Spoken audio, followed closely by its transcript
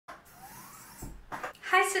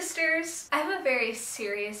Hi sisters! I have a very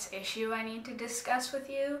serious issue I need to discuss with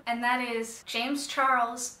you, and that is James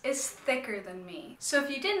Charles is thicker than me. So if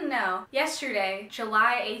you didn't know, yesterday,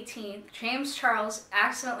 July 18th, James Charles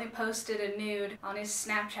accidentally posted a nude on his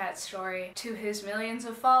Snapchat story to his millions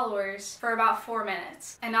of followers for about 4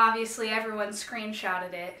 minutes. And obviously everyone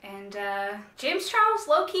screenshotted it, and James Charles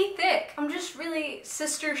low-key thick. I'm just really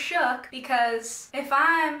sister shook because if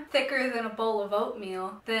I'm thicker than a bowl of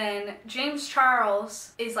oatmeal, then James Charles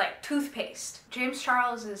is like toothpaste. James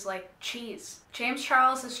Charles is like cheese. James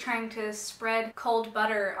Charles is trying to spread cold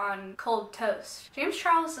butter on cold toast. James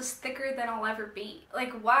Charles is thicker than I'll ever be.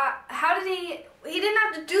 Like, why? How did he didn't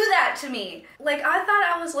have to do that to me. Like, I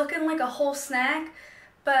thought I was looking like a whole snack,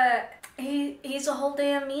 but he's a whole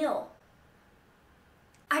damn meal.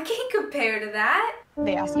 I can't compare to that.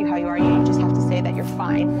 They ask you how you are, you just have to say that you're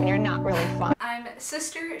fine when you're not really fine. I'm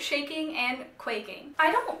sister shaking and quaking.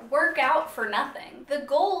 I don't work out for nothing. The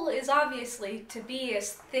goal is obviously to be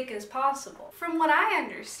as thick as possible. From what I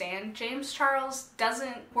understand, James Charles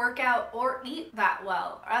doesn't work out or eat that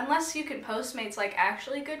well, unless you can Postmates like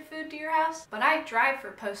actually good food to your house. But I drive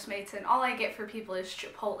for Postmates and all I get for people is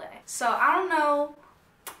Chipotle. So I don't know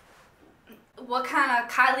what kind of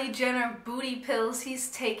Kylie Jenner booty pills he's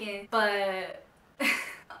taking, but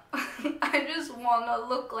I just want to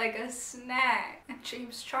look like a snack. And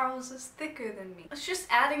James Charles is thicker than me. It's just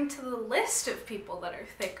adding to the list of people that are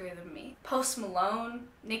thicker than me. Post Malone,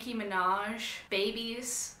 Nicki Minaj,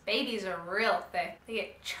 babies. Babies are real thick. They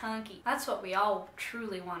get chunky. That's what we all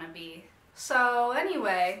truly want to be. So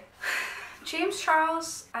anyway, James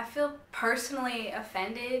Charles, I feel personally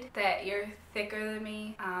offended that you're thicker than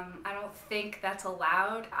me. I don't think that's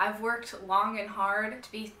allowed. I've worked long and hard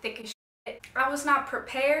to be thick as shit. I was not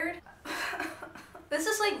prepared. This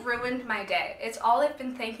has like ruined my day. It's all I've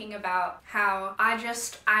been thinking about, how I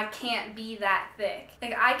can't be that thick.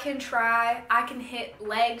 Like, I can try, I can hit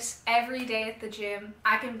legs every day at the gym,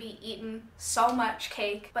 I can be eating so much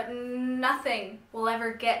cake, but nothing will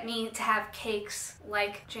ever get me to have cakes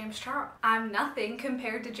like James Charles. I'm nothing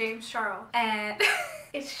compared to James Charles. And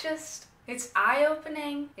it's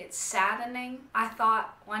eye-opening, it's saddening. I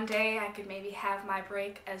thought one day I could maybe have my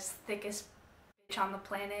break as thickest on the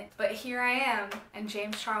planet, but here I am, and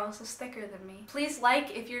James Charles is thicker than me. Please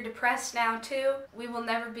like if you're depressed now too. We will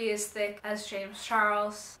never be as thick as James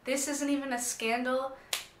Charles. This isn't even a scandal.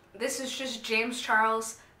 This is just James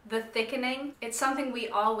Charles, the thickening. It's something we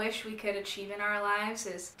all wish we could achieve in our lives,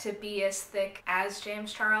 is to be as thick as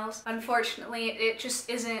James Charles. Unfortunately, it just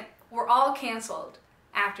isn't. We're all canceled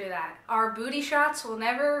after that. Our booty shots will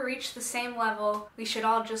never reach the same level. We should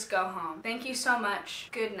all just go home. Thank you so much.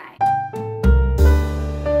 Good night.